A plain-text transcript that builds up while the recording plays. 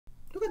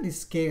at these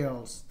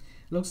scales.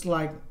 Looks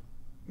like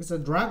it's a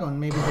dragon.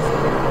 Maybe this is what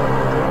they call it,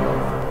 a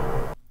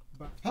dragon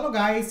fruit. Hello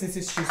guys, this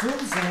is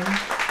ChuZoomZoom.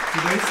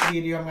 Today's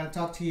video I'm going to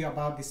talk to you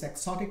about this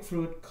exotic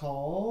fruit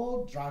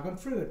called dragon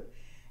fruit.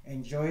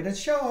 Enjoy the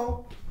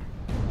show!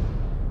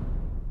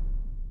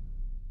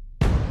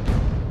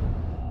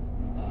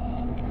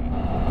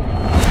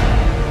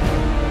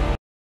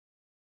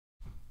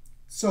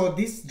 So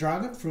this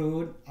dragon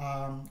fruit,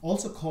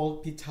 also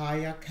called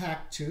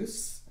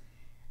pitaya.cactus,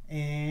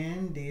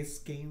 and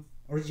this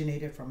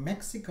originated from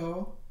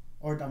Mexico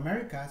or the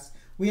Americas.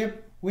 We have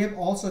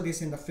also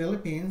this in the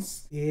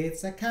Philippines.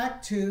 It's a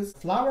cactus,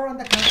 flower on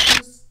the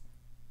cactus,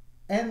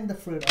 and the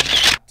fruit on the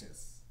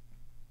cactus.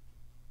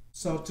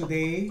 So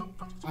today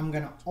I'm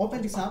gonna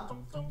open this up,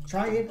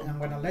 try it, and I'm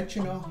gonna let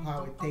you know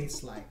how it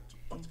tastes like.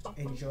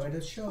 Enjoy the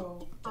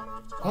show.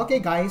 Okay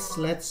guys,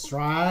 let's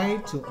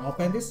try to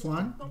open this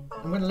one.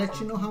 I'm gonna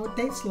let you know how it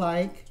tastes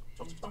like.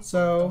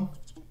 So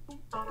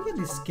look at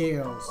these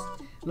scales.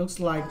 Looks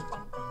like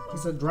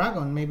it's a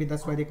dragon. Maybe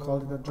that's why they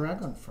call it a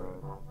dragon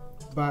fruit.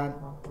 But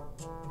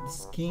the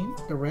skin,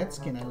 the red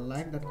skin, I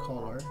like that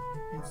color.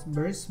 It's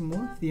very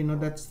smooth. You know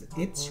that's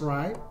it's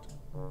ripe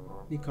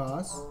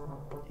because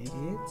it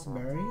is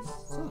very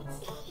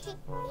soft.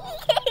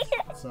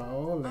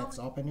 So let's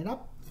open it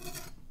up.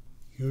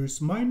 Here's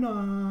my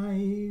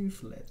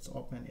knife. Let's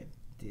open it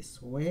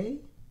this way.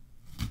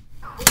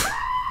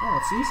 Oh,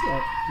 it's easy.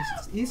 This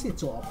is easy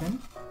to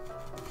open.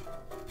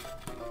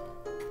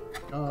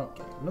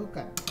 Okay, look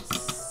at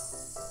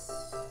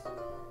this.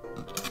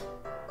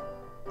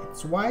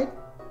 It's white,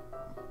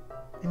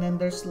 and then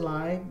there's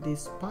like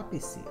these poppy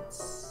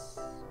seeds,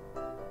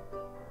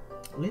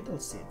 little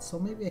seeds. So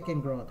maybe I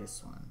can grow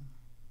this one.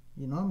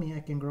 You know me, I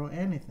can grow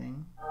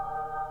anything.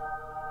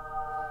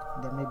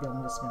 Then maybe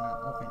I'm just gonna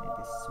open it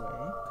this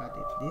way, cut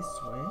it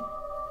this way.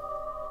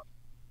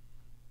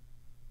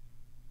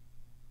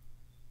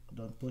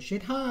 Don't push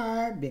it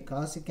hard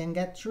because you can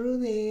get through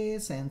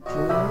this and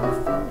through your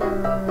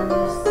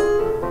fingers.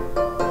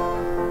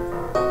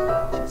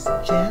 Just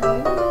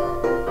gently.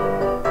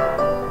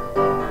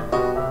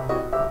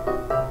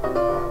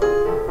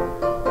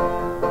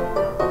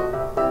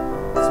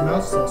 It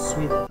smells so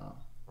sweet though.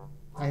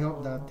 I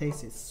hope the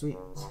taste is sweet.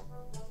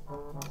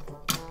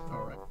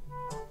 Alright.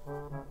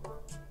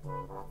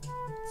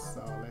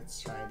 So let's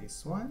try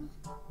this one.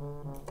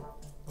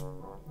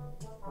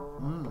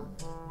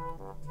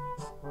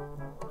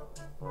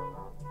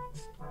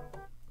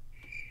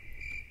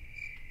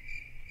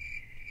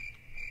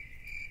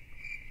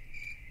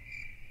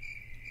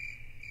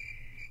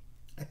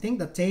 I think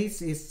the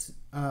taste is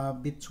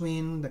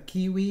between the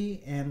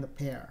kiwi and the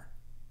pear,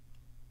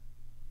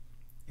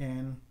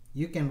 and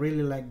you can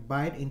really like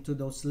bite into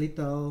those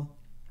little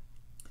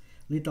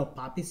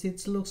poppy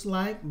seeds, looks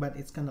like, but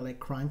it's kind of like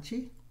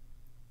crunchy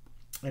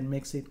and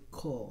makes it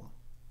cool.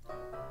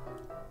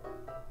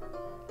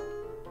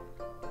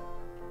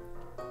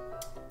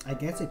 I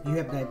guess if you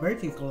have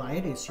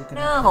diverticulitis, you can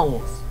have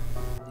this.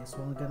 This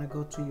one gonna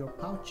go to your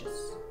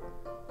pouches.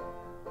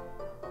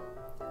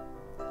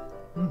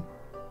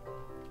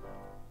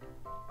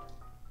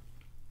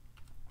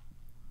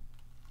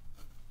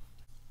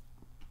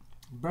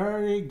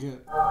 Very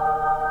good.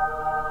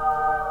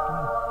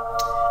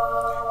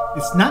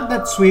 It's not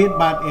that sweet,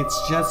 but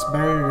it's just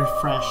very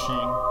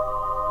refreshing.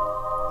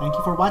 Thank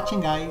you for watching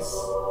guys,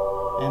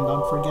 and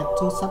don't forget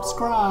to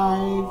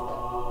subscribe.